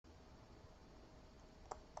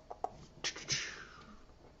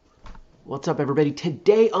What's up, everybody?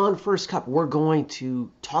 Today on First Cup, we're going to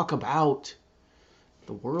talk about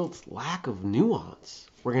the world's lack of nuance.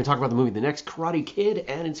 We're going to talk about the movie The Next Karate Kid,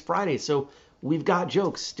 and it's Friday, so we've got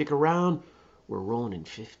jokes. Stick around. We're rolling in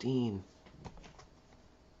 15.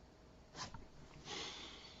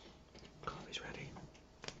 Coffee's ready.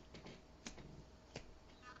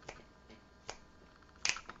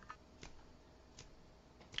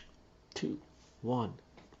 Two, one.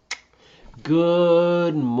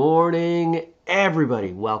 Good morning,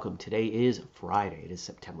 everybody. Welcome. Today is Friday. It is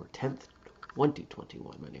September 10th,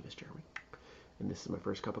 2021. My name is Jeremy, and this is my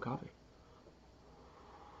first cup of coffee.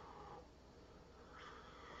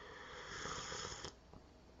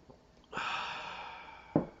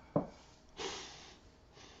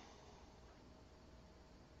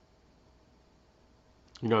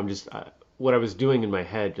 What I was doing in my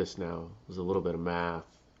head just now was a little bit of math.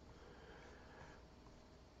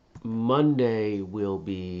 Monday will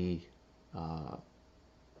be,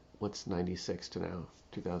 what's 96 to now?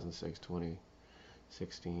 2006,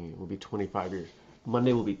 2016, will be 25 years.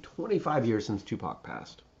 Monday will be 25 years since Tupac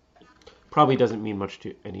passed. Probably doesn't mean much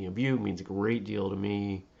to any of you, means a great deal to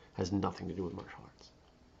me, has nothing to do with martial arts.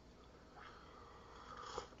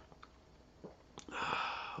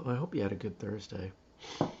 Well, I hope you had a good Thursday.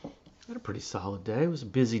 I had a pretty solid day. It was a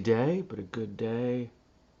busy day, but a good day.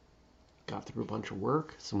 Got through a bunch of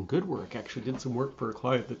work, some good work. Actually did some work for a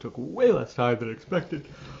client that took way less time than expected.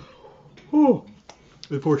 Oh,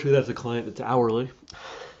 unfortunately, that's a client that's hourly.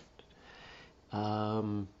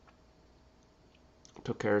 Took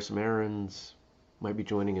care of some errands. Might be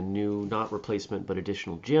joining a new, not replacement, but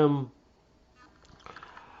additional gym.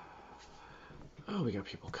 Oh, we got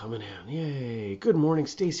people coming in. Yay. Good morning,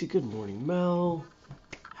 Stacy. Good morning, Mel.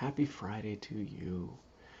 Happy Friday to you.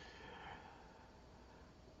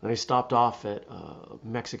 And I stopped off at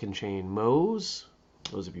Mexican chain Moe's.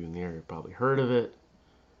 Those of you in the area have probably heard of it.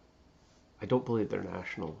 I don't believe they're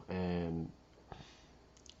national. And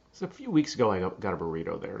so a few weeks ago, I got a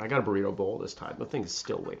burrito there. And I got a burrito bowl this time. The thing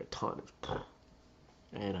still weighed a ton.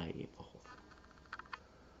 And I ate the whole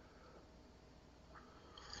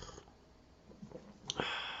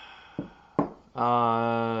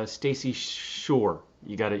thing. Stacy, sure.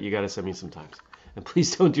 You gotta send me some times. And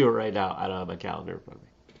please don't do it right now. I don't have my calendar in front of me.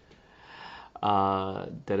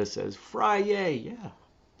 Dennis says, Friday,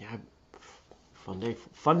 yeah, fun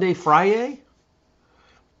day Friday?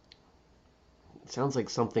 Sounds like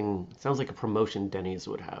a promotion Denny's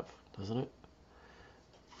would have, doesn't it?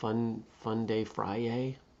 Fun day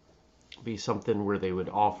Friday? Be something where they would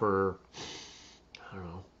offer, I don't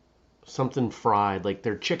know, something fried, like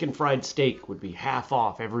their chicken fried steak would be half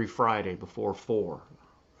off every Friday before 4.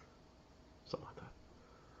 Something like that.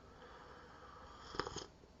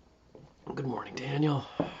 Good morning, Daniel.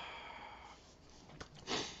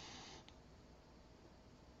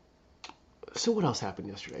 So what else happened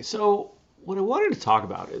yesterday? So what I wanted to talk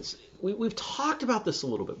about is, we've talked about this a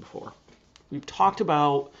little bit before. We've talked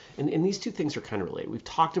about, and these two things are kind of related. We've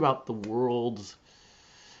talked about the world's,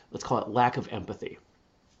 let's call it lack of empathy.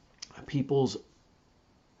 People's,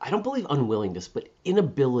 I don't believe unwillingness, but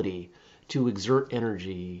inability to exert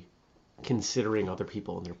energy considering other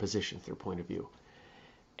people and their positions, their point of view.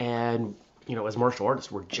 And, as martial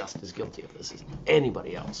artists, we're just as guilty of this as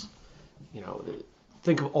anybody else.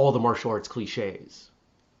 Think of all the martial arts cliches.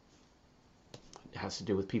 It has to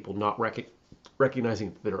do with people not recognizing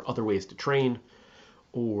that there are other ways to train,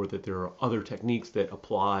 or that there are other techniques that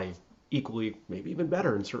apply equally, maybe even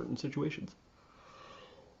better in certain situations.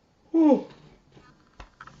 Ooh.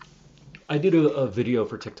 I did a video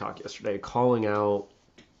for TikTok yesterday calling out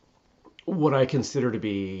what I consider to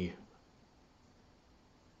be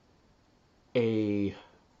a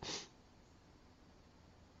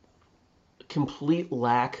complete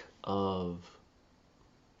lack of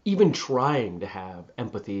even trying to have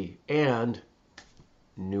empathy and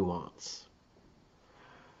nuance.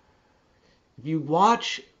 If you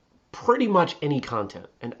watch pretty much any content,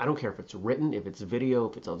 and I don't care if it's written, if it's video,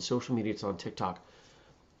 if it's on social media, it's on TikTok,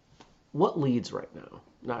 what leads right now?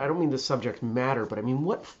 Now, I don't mean the subject matter, but I mean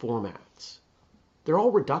what formats? They're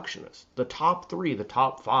all reductionist. The top 3, the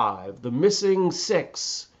top 5, the missing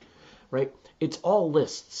 6, right? It's all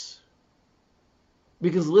lists.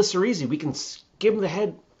 Because lists are easy. We can skim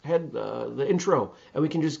the the intro, and we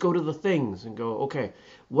can just go to the things and go, okay,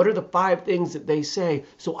 what are the 5 things that they say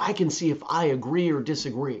so I can see if I agree or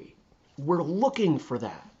disagree? We're looking for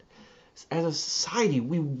that. As a society,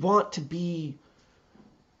 we want to be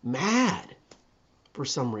mad for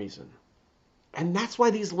some reason. And that's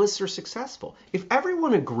why these lists are successful. If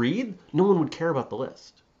everyone agreed, no one would care about the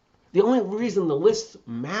list. The only reason the lists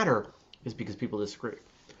matter is because people disagree.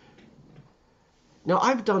 Now,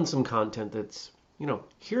 I've done some content that's,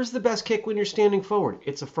 here's the best kick when you're standing forward.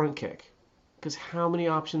 It's a front kick. Because how many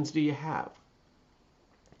options do you have?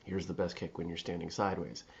 Here's the best kick when you're standing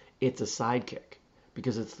sideways. It's a side kick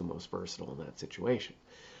because it's the most versatile in that situation.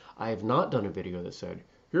 I have not done a video that said,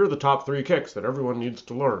 here are the top 3 kicks that everyone needs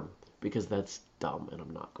to learn, because that's dumb and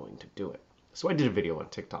I'm not going to do it. So I did a video on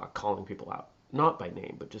TikTok calling people out, not by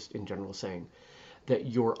name, but just in general saying that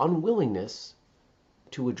your unwillingness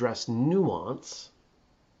to address nuance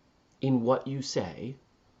in what you say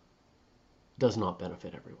does not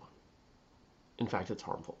benefit everyone. In fact, it's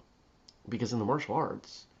harmful. Because in the martial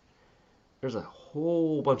arts, there's a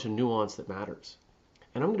whole bunch of nuance that matters.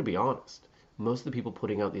 And I'm going to be honest. Most of the people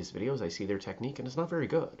putting out these videos, I see their technique, and it's not very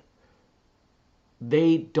good.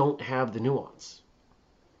 They don't have the nuance.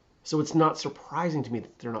 So it's not surprising to me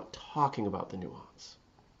that they're not talking about the nuance.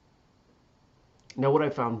 Now, what I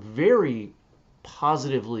found very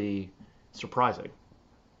positively surprising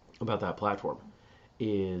about that platform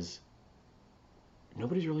is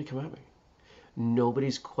nobody's really come at me.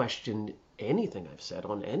 Nobody's questioned anything I've said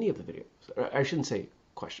on any of the videos. I shouldn't say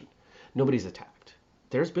questioned. Nobody's attacked.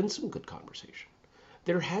 There's been some good conversation.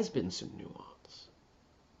 There has been some nuance.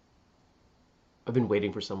 I've been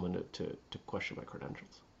waiting for someone to question my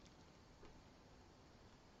credentials.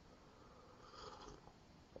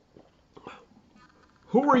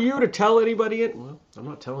 Who are you to tell anybody it? Well, I'm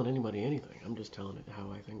not telling anybody anything. I'm just telling it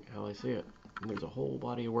how I see it. And there's a whole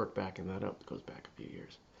body of work backing that up that goes back a few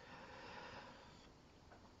years.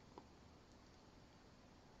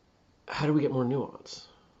 How do we get more nuance?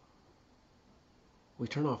 We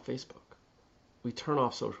turn off Facebook. We turn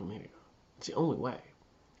off social media. It's the only way.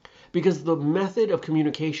 Because the method of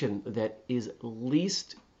communication that is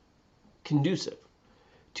least conducive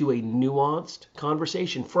to a nuanced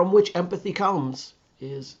conversation from which empathy comes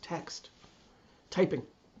is text, typing.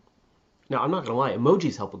 Now, I'm not going to lie,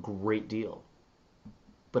 emojis help a great deal.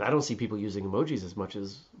 But I don't see people using emojis as much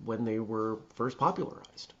as when they were first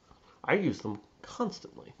popularized. I use them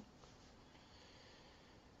constantly.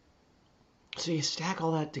 So you stack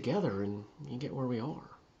all that together and you get where we are.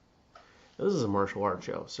 Now, this is a martial arts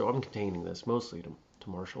show, so I'm containing this mostly to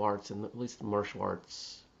martial arts and at least the martial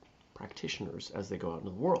arts practitioners as they go out into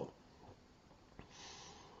the world.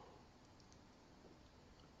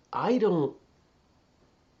 I don't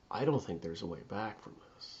think there's a way back from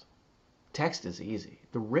this. Text is easy.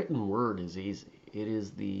 The written word is easy. It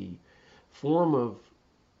is the form of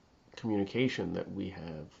communication that we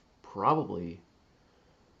have probably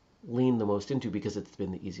leaned the most into because it's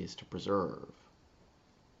been the easiest to preserve.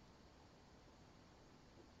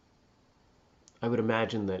 I would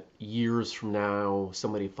imagine that years from now,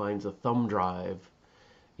 somebody finds a thumb drive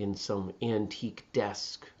in some antique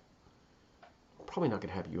desk. Probably not going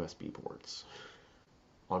to have USB ports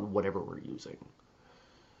on whatever we're using.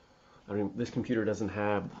 I mean, this computer doesn't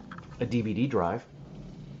have a DVD drive.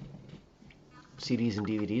 CDs and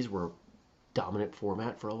DVDs were dominant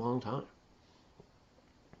format for a long time.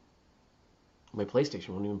 My PlayStation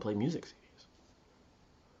won't even play music CDs,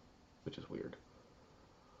 which is weird.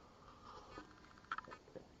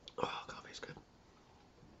 Oh, coffee's good.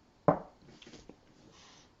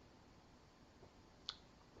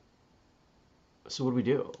 So what do we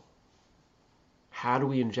do? How do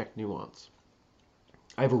we inject nuance?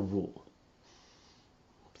 I have a rule.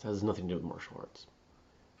 It has nothing to do with martial arts.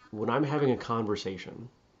 When I'm having a conversation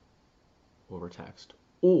over text,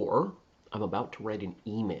 or I'm about to write an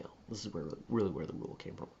email, this is really where the rule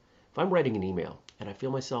came from. If I'm writing an email and I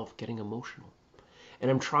feel myself getting emotional,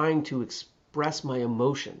 and I'm trying to express my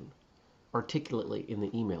emotion articulately in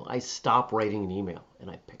the email, I stop writing an email and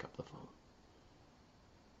I pick up the phone.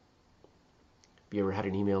 Have you ever had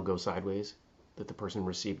an email go sideways that the person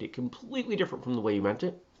received it completely different from the way you meant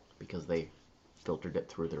it because they filtered it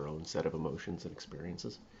through their own set of emotions and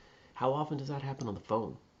experiences? How often does that happen on the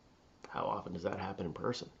phone? How often does that happen in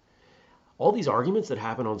person? All these arguments that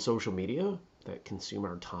happen on social media that consume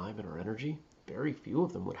our time and our energy, very few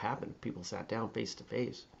of them would happen if people sat down face to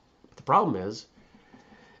face. But the problem is,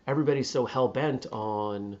 everybody's so hell-bent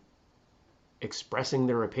on expressing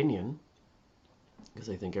their opinion because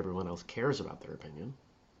they think everyone else cares about their opinion.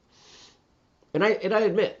 And I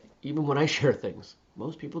admit, even when I share things,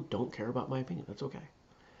 most people don't care about my opinion. That's okay.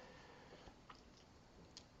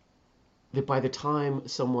 That by the time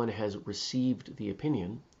someone has received the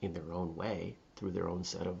opinion in their own way, through their own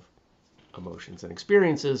set of emotions and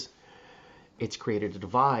experiences, it's created a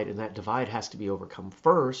divide, and that divide has to be overcome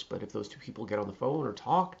first. But if those two people get on the phone or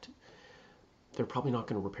talked, they're probably not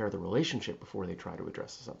going to repair the relationship before they try to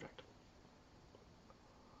address the subject.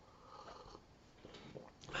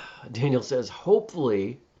 Daniel says,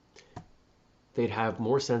 hopefully they'd have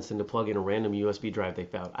more sense than to plug in a random USB drive they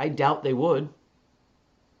found. I doubt they would.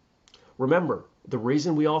 Remember, the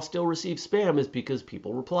reason we all still receive spam is because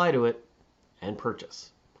people reply to it and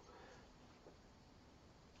purchase.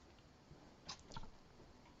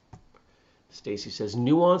 Stacy says,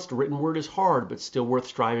 nuanced written word is hard, but still worth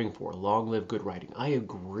striving for. Long live good writing. I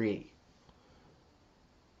agree.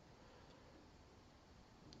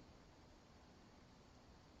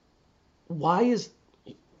 Why is,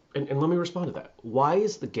 and let me respond to that. Why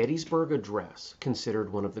is the Gettysburg Address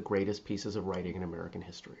considered one of the greatest pieces of writing in American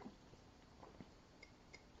history?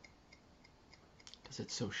 Because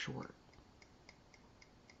it's so short.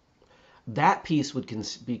 That piece would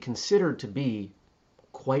be considered to be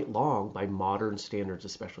quite long by modern standards,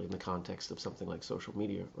 especially in the context of something like social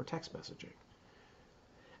media or text messaging.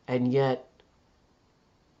 And yet,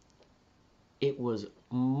 it was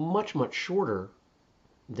much, much shorter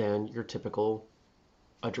than your typical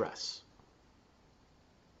address.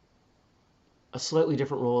 A slightly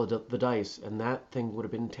different roll of the dice, and that thing would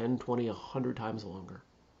have been 10, 20, 100 times longer.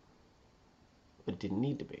 But it didn't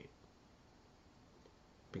need to be.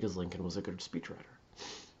 Because Lincoln was a good speechwriter.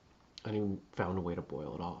 And he found a way to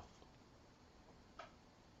boil it off.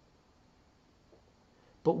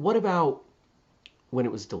 But what about when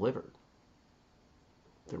it was delivered?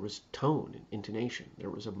 There was tone and intonation. There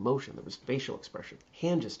was emotion. There was facial expression.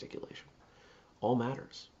 Hand gesticulation. All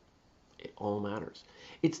matters. It all matters.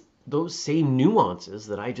 It's those same nuances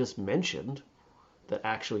that I just mentioned that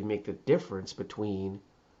actually make the difference between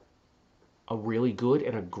a really good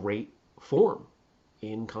and a great form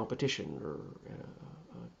in competition or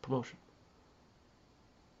promotion.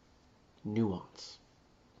 Nuance.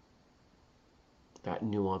 That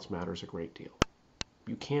nuance matters a great deal.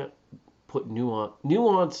 You can't put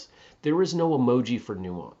nuance, there is no emoji for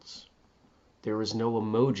nuance. There is no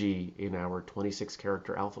emoji in our 26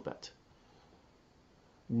 character alphabet.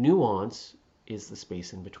 Nuance is the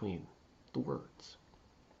space in between the words.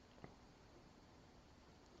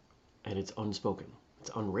 And it's unspoken. It's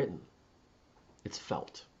unwritten. It's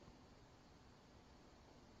felt.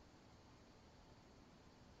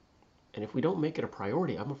 And if we don't make it a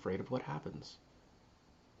priority, I'm afraid of what happens.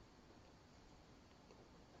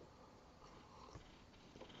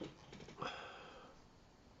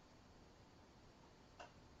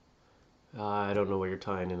 I don't know what you're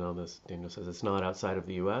tying in on this. Daniel says it's not outside of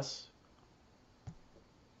the U.S.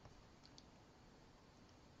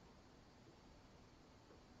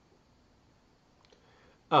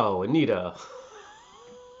 Oh, Anita.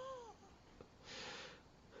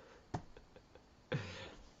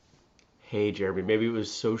 Hey, Jeremy, maybe it was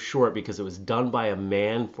so short because it was done by a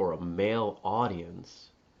man for a male audience.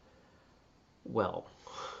 Well,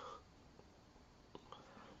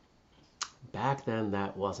 back then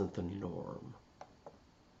that wasn't the norm.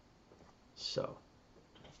 So,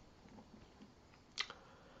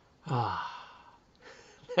 now,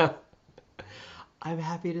 I'm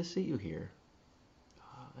happy to see you here.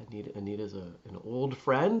 Anita's an old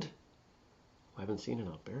friend who I haven't seen in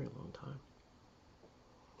a very long time.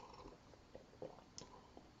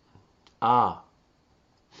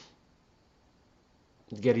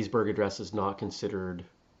 The Gettysburg Address is not considered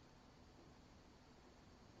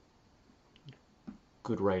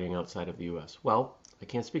good writing outside of the U.S. Well, I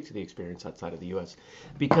can't speak to the experience outside of the U.S.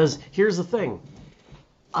 because here's the thing.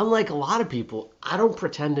 Unlike a lot of people, I don't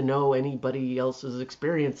pretend to know anybody else's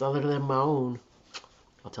experience other than my own.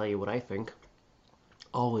 I'll tell you what I think.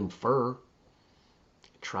 I'll infer.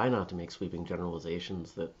 Try not to make sweeping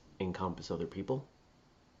generalizations that encompass other people.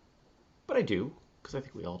 But I do, because I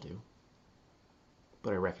think we all do.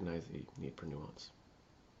 But I recognize the need for nuance.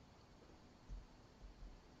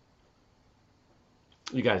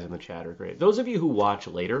 You guys in the chat are great. Those of you who watch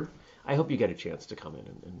later, I hope you get a chance to come in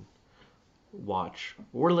and watch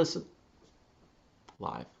or listen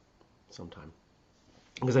live sometime.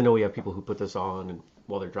 Because I know we have people who put this on and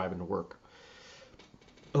while they're driving to work.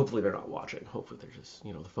 Hopefully they're not watching. Hopefully they're just,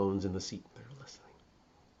 the phone's in the seat. They're listening.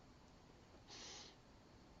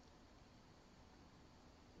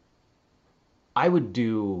 I would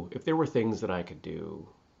do, if there were things that I could do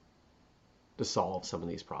to solve some of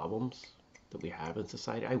these problems that we have in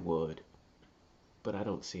society, I would. But I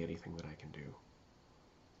don't see anything that I can do.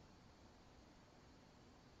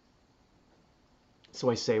 So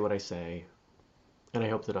I say what I say, and I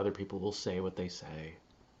hope that other people will say what they say.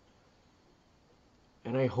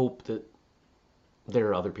 And I hope that there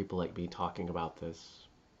are other people like me talking about this,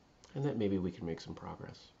 and that maybe we can make some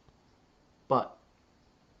progress. But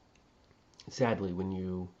sadly, when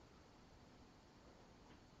you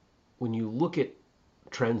look at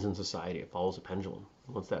trends in society, it follows a pendulum.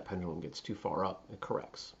 Once that pendulum gets too far up, it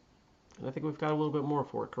corrects. And I think we've got a little bit more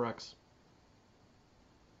before it corrects.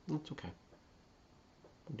 That's okay.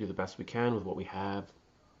 We'll do the best we can with what we have,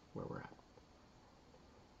 where we're at.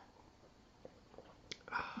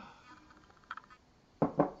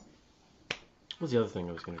 What was the other thing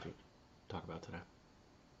I was going to talk about today?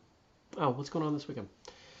 Oh, what's going on this weekend?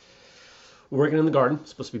 We're working in the garden. It's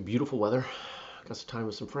supposed to be beautiful weather. Got some time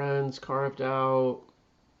with some friends, carved out,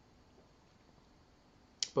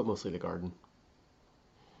 but mostly the garden.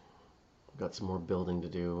 Got some more building to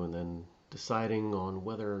do, and then deciding on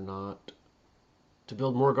whether or not to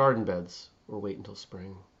build more garden beds or wait until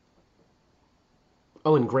spring.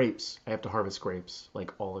 Oh, and grapes. I have to harvest grapes,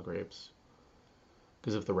 like all the grapes.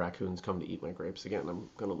 Because if the raccoons come to eat my grapes again, I'm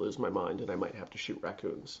going to lose my mind and I might have to shoot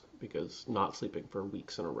raccoons because not sleeping for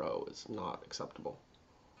weeks in a row is not acceptable.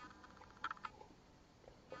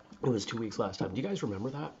 It was 2 weeks last time. Do you guys remember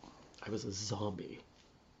that? I was a zombie.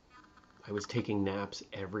 I was taking naps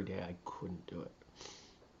every day. I couldn't do it.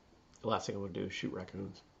 The last thing I would do is shoot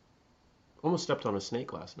raccoons. Almost stepped on a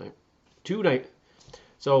snake last night.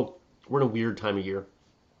 So we're in a weird time of year.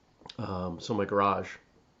 So my garage,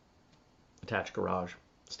 attached garage,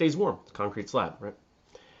 stays warm. It's a concrete slab, right?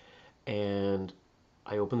 And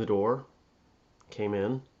I opened the door, came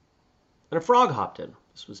in, and a frog hopped in.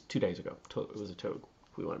 This was 2 days ago. It was a toad,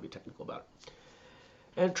 if we want to be technical about it.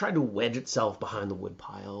 And it tried to wedge itself behind the wood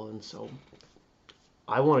pile, and so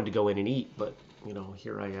I wanted to go in and eat, but, you know,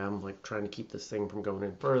 here I am, like, trying to keep this thing from going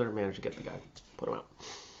in further. Managed to get the guy, put him out.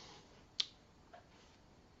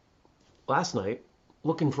 Last night,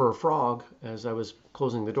 looking for a frog as I was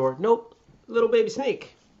closing the door. Nope, little baby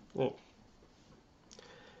snake.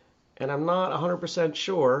 And I'm not 100%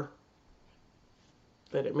 sure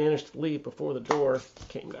that it managed to leave before the door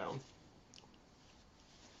came down.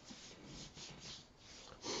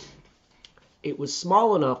 It was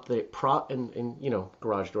small enough that it and you know,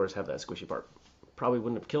 garage doors have that squishy part. Probably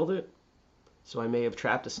wouldn't have killed it, so I may have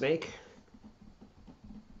trapped a snake.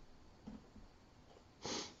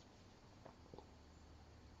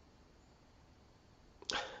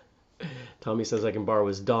 Tommy says I can borrow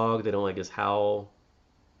his dog. They don't like his howl.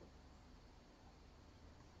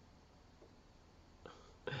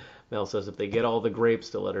 Mel says if they get all the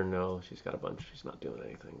grapes, to let her know. She's got a bunch she's not doing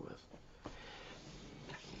anything with.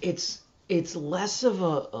 It's less of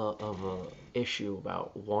a issue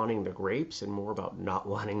about wanting the grapes and more about not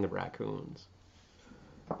wanting the raccoons.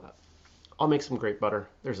 I'll make some grape butter.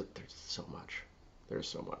 There's so much. There's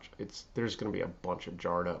so much. There's going to be a bunch of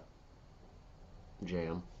jarred up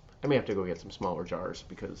jam. I may have to go get some smaller jars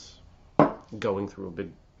because going through a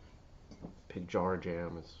big jar of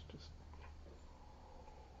jam is just...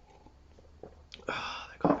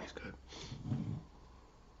 that coffee's good.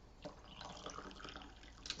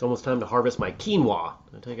 It's almost time to harvest my quinoa.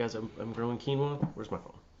 Did I tell you guys I'm growing quinoa? Where's my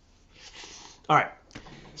phone? All right.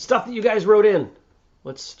 Stuff that you guys wrote in.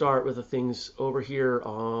 Let's start with the things over here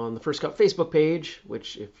on the First Cup Facebook page,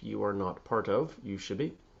 which if you are not part of, you should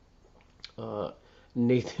be.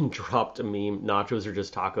 Nathan dropped a meme. Nachos are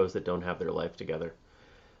just tacos that don't have their life together.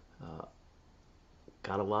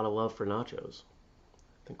 Got a lot of love for nachos.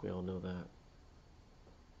 I think we all know that.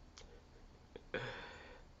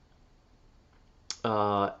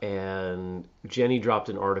 And Jenny dropped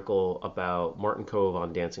an article about Martin Kove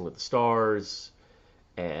on Dancing with the Stars.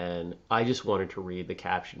 And I just wanted to read the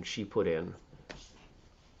caption she put in.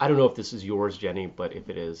 I don't know if this is yours, Jenny, but if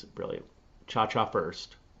it is, brilliant. Cha-cha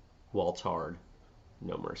first, waltz hard,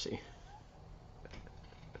 no mercy.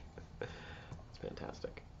 It's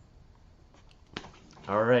fantastic.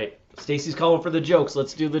 All right, Stacy's calling for the jokes.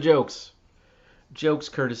 Let's do the jokes. Jokes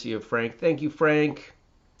courtesy of Frank. Thank you, Frank.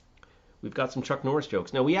 We've got some Chuck Norris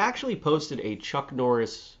jokes. Now, we actually posted a Chuck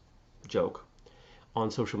Norris joke on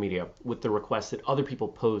social media with the request that other people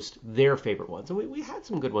post their favorite ones. And we had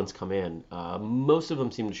some good ones come in. Most of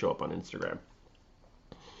them seem to show up on Instagram.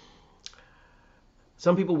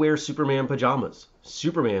 Some people wear Superman pajamas.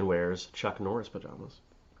 Superman wears Chuck Norris pajamas.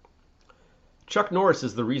 Chuck Norris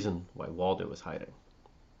is the reason why Waldo is hiding.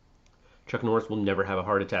 Chuck Norris will never have a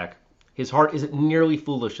heart attack. His heart isn't nearly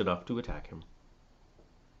foolish enough to attack him.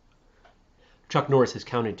 Chuck Norris has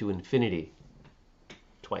counted to infinity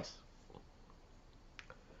twice.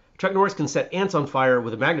 Chuck Norris can set ants on fire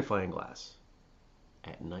with a magnifying glass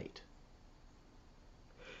at night.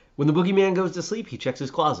 When the boogeyman goes to sleep, he checks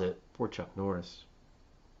his closet for Chuck Norris.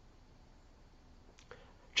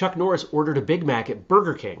 Chuck Norris ordered a Big Mac at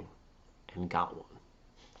Burger King and got one.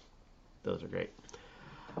 Those are great.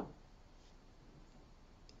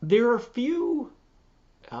 There are a few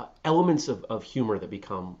elements of humor that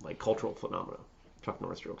become like cultural phenomena. Chuck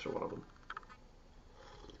Norris jokes are one of them.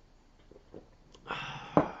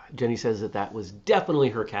 Jenny says that that was definitely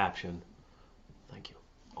her caption. Thank you.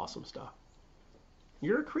 Awesome stuff.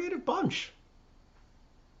 You're a creative bunch.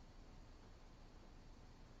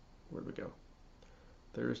 Where'd we go?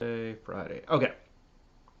 Thursday, Friday. Okay.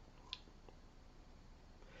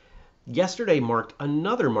 Yesterday marked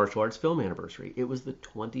another martial arts film anniversary. It was the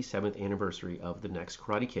 27th anniversary of The Next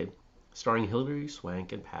Karate Kid, starring Hilary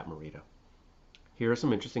Swank and Pat Morita. Here are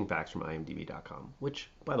some interesting facts from IMDb.com, which,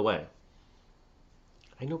 by the way,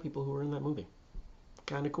 I know people who were in that movie.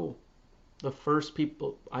 Kind of cool. The first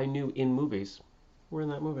people I knew in movies were in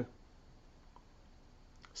that movie.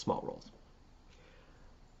 Small roles.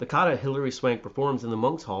 The kata Hilary Swank performs in the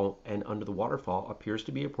Monk's Hall and Under the Waterfall appears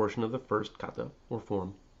to be a portion of the first kata, or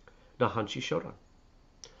form, Nahonshi Shodan.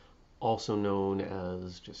 Also known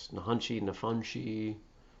as just Nahonshi, Nafunshi,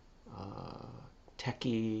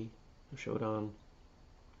 Teki, Shodan.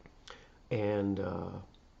 And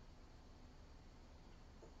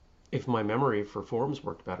if my memory for forms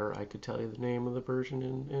worked better, I could tell you the name of the version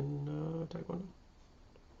in Taekwondo.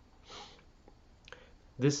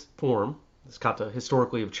 This form, this kata,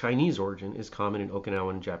 historically of Chinese origin, is common in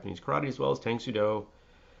Okinawan and Japanese karate, as well as Tang Soo Do,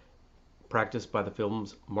 practiced by the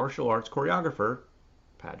film's martial arts choreographer,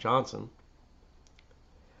 Pat Johnson.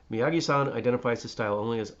 Miyagi-san identifies his style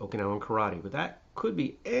only as Okinawan karate, but that could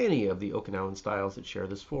be any of the Okinawan styles that share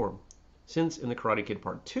this form. Since in the Karate Kid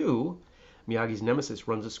Part 2, Miyagi's nemesis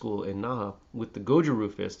runs a school in Naha with the Goju-Ryu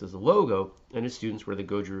fist as the logo, and his students wear the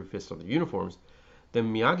Goju-Ryu fist on their uniforms,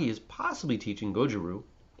 then Miyagi is possibly teaching Goju-Ryu,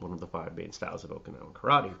 one of the 5 main styles of Okinawan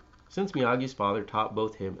karate, since Miyagi's father taught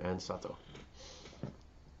both him and Sato.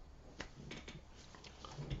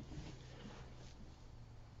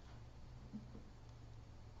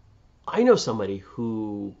 I know somebody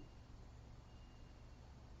who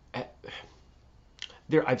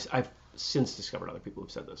I've since discovered other people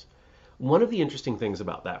who've said this. One of the interesting things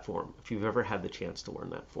about that form, if you've ever had the chance to learn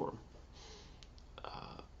that form,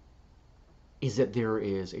 is that there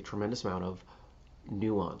is a tremendous amount of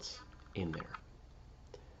nuance in there.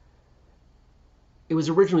 It was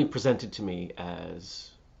originally presented to me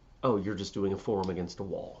as, oh, you're just doing a form against a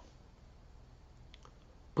wall.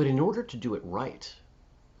 But in order to do it right,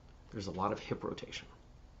 there's a lot of hip rotation.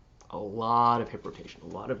 A lot of hip rotation,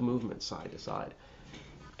 a lot of movement side to side.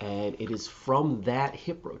 And it is from that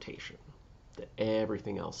hip rotation that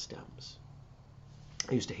everything else stems.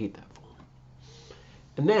 I used to hate that form.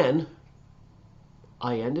 And then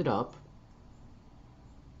I ended up,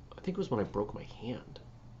 I think it was when I broke my hand.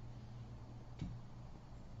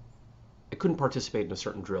 I couldn't participate in a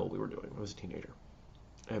certain drill we were doing. I was a teenager.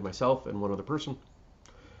 I had myself and one other person.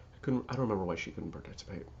 I don't remember why she couldn't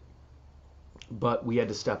participate. But we had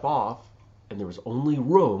to step off, and there was only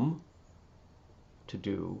room to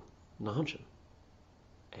do Nahonshin.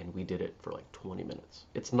 And we did it for like 20 minutes.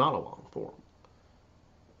 It's not a long form.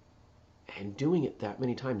 And doing it that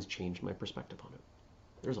many times changed my perspective on it.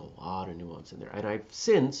 There's a lot of nuance in there. And I've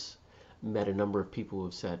since met a number of people who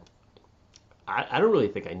have said, I don't really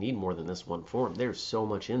think I need more than this one form. There's so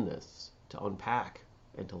much in this to unpack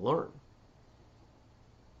and to learn.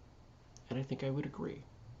 And I think I would agree.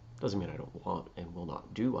 Doesn't mean I don't want and will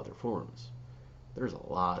not do other forms. There's a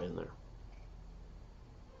lot in there.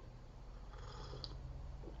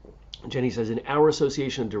 Jenny says, in our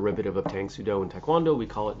association derivative of Tang Soo Do and Taekwondo, we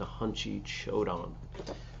call it Nahonshi Shodan.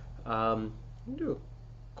 I'll do a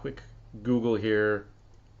quick Google here.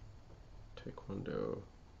 Taekwondo.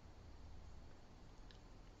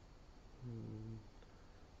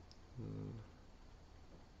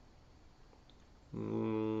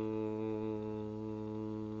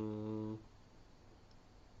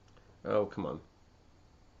 Oh, come on.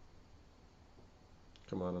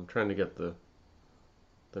 Come on, I'm trying to get the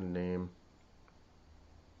name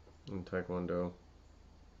in Taekwondo.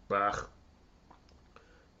 Bah.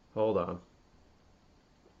 Hold on.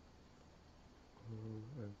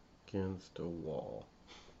 Against a wall.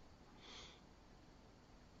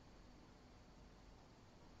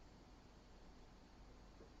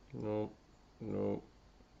 Nope. Nope.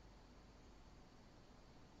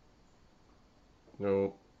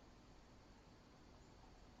 Nope.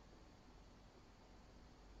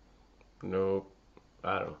 Nope.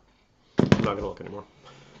 I don't know. I'm not going to look anymore.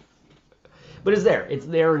 But it's there. It's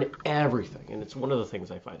there in everything. And it's one of the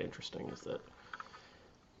things I find interesting is that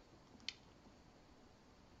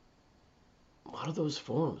a lot of those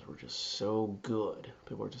forms were just so good.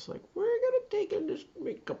 People were just like, we're going to take and just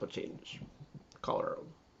make a couple changes. Color them.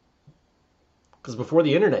 Because before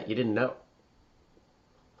the internet, you didn't know.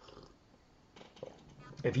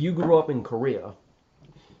 If you grew up in Korea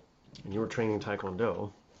and you were training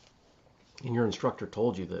Taekwondo, and your instructor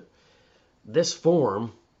told you that this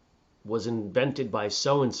form was invented by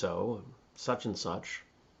so and so, such and such,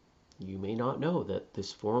 you may not know that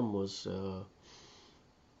this form was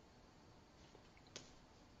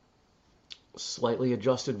slightly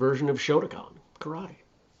adjusted version of Shotokan karate.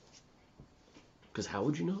 Because how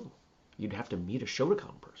would you know? You'd have to meet a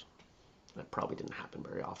Shotokan person. That probably didn't happen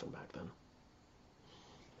very often back then.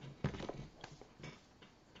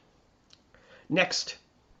 Next.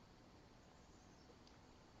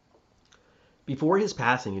 Before his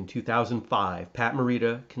passing in 2005, Pat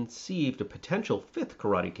Morita conceived a potential fifth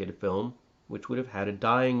Karate Kid film, which would have had a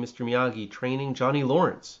dying Mr. Miyagi training Johnny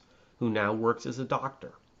Lawrence, who now works as a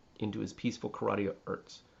doctor, into his peaceful karate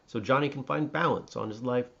arts. So Johnny can find balance on his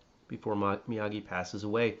life before Miyagi passes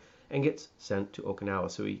away and gets sent to Okinawa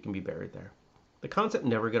so he can be buried there. The concept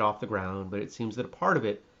never got off the ground, but it seems that a part of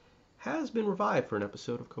it has been revived for an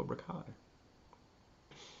episode of Cobra Kai.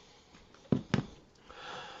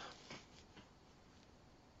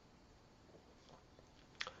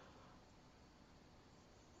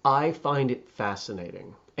 I find it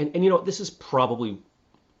fascinating. And you know, this is probably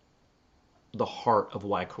the heart of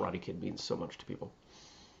why Karate Kid means so much to people.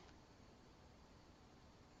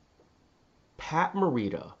 Pat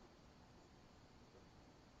Morita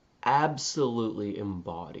absolutely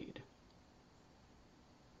embodied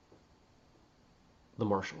the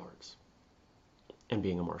martial arts and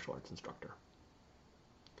being a martial arts instructor.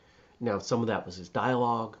 Now, some of that was his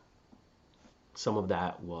dialogue. Some of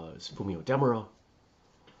that was Fumio Demura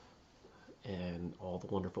and all the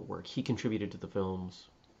wonderful work he contributed to the films.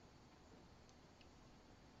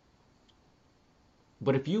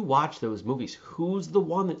 But if you watch those movies, who's the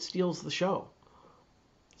one that steals the show?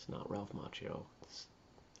 It's not Ralph Macchio.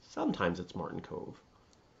 Sometimes it's Martin Kove.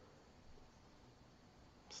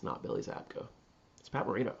 It's not Billy Zabka. It's Pat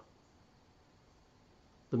Morita.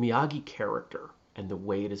 The Miyagi character and the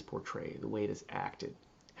way it is portrayed, the way it is acted,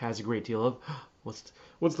 has a great deal of,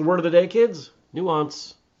 what's the word of the day, kids?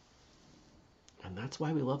 Nuance. And that's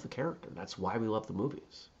why we love the character. That's why we love the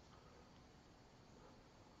movies.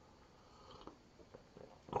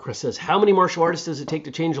 Chris says, how many martial artists does it take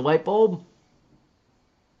to change a light bulb?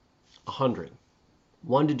 100.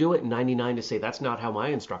 1 to do it, and 99 to say, that's not how my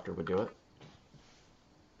instructor would do it.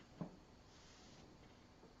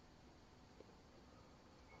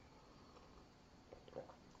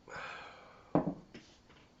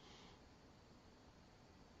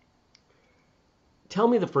 Tell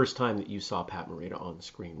me the first time that you saw Pat Morita on the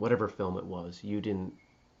screen, whatever film it was, you didn't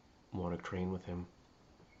want to train with him.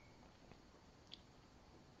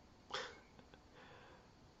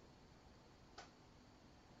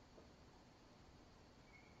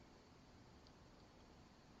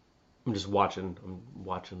 I'm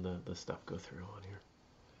watching the stuff go through on here.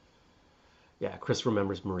 Yeah, Chris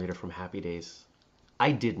remembers Morita from Happy Days.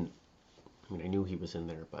 I didn't. I mean, I knew he was in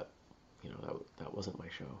there, but you know, that wasn't my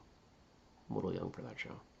show. I'm a little young for that show.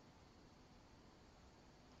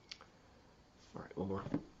 All right, one more.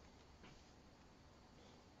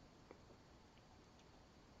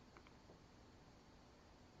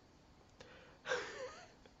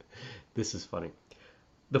 This is funny.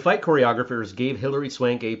 The fight choreographers gave Hilary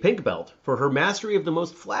Swank a pink belt for her mastery of the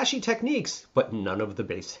most flashy techniques, but none of the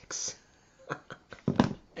basics.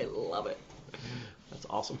 I love it. That's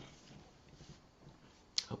awesome.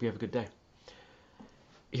 Hope you have a good day.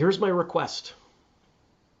 Here's my request.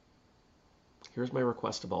 Here's my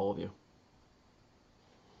request of all of you.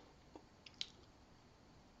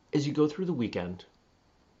 As you go through the weekend,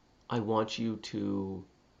 I want you to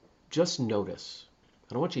just notice.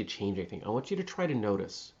 I don't want you to change anything. I want you to try to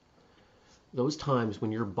notice those times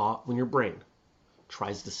when your brain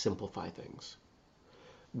tries to simplify things.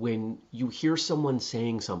 When you hear someone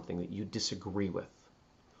saying something that you disagree with,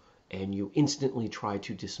 and you instantly try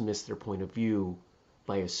to dismiss their point of view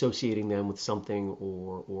by associating them with something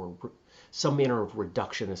or some manner of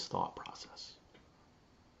reductionist thought process.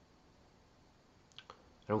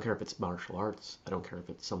 I don't care if it's martial arts. I don't care if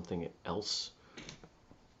it's something else.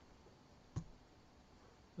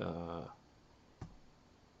 I'm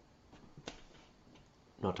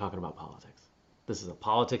not talking about politics. This is a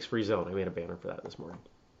politics-free zone. I made a banner for that this morning.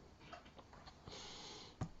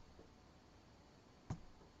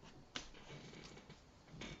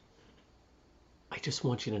 I just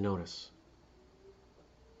want you to notice.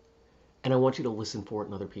 And I want you to listen for it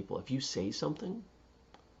in other people. If you say something,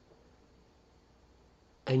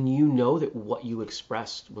 and you know that what you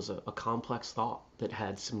expressed was a complex thought that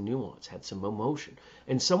had some nuance, had some emotion,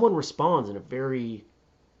 and someone responds in a very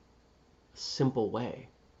simple way,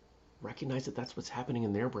 recognize that that's what's happening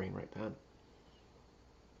in their brain right then.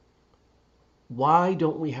 Why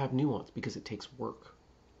don't we have nuance? Because it takes work.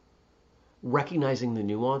 recognizing the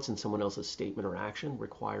nuance in someone else's statement or action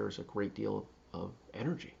requires a great deal of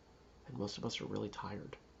energy. And most of us are really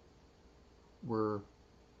tired. I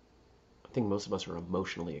think most of us are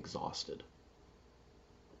emotionally exhausted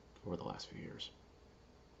over the last few years.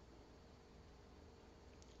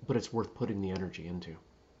 But it's worth putting the energy into.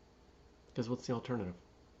 Because what's the alternative?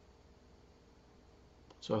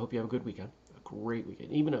 So I hope you have a good weekend, a great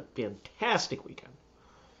weekend, even a fantastic weekend.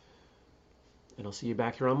 And I'll see you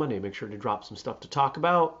back here on Monday. Make sure to drop some stuff to talk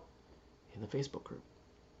about in the Facebook group.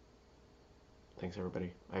 Thanks,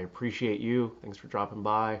 everybody. I appreciate you. Thanks for dropping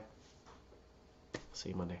by. See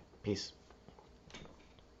you Monday. Peace.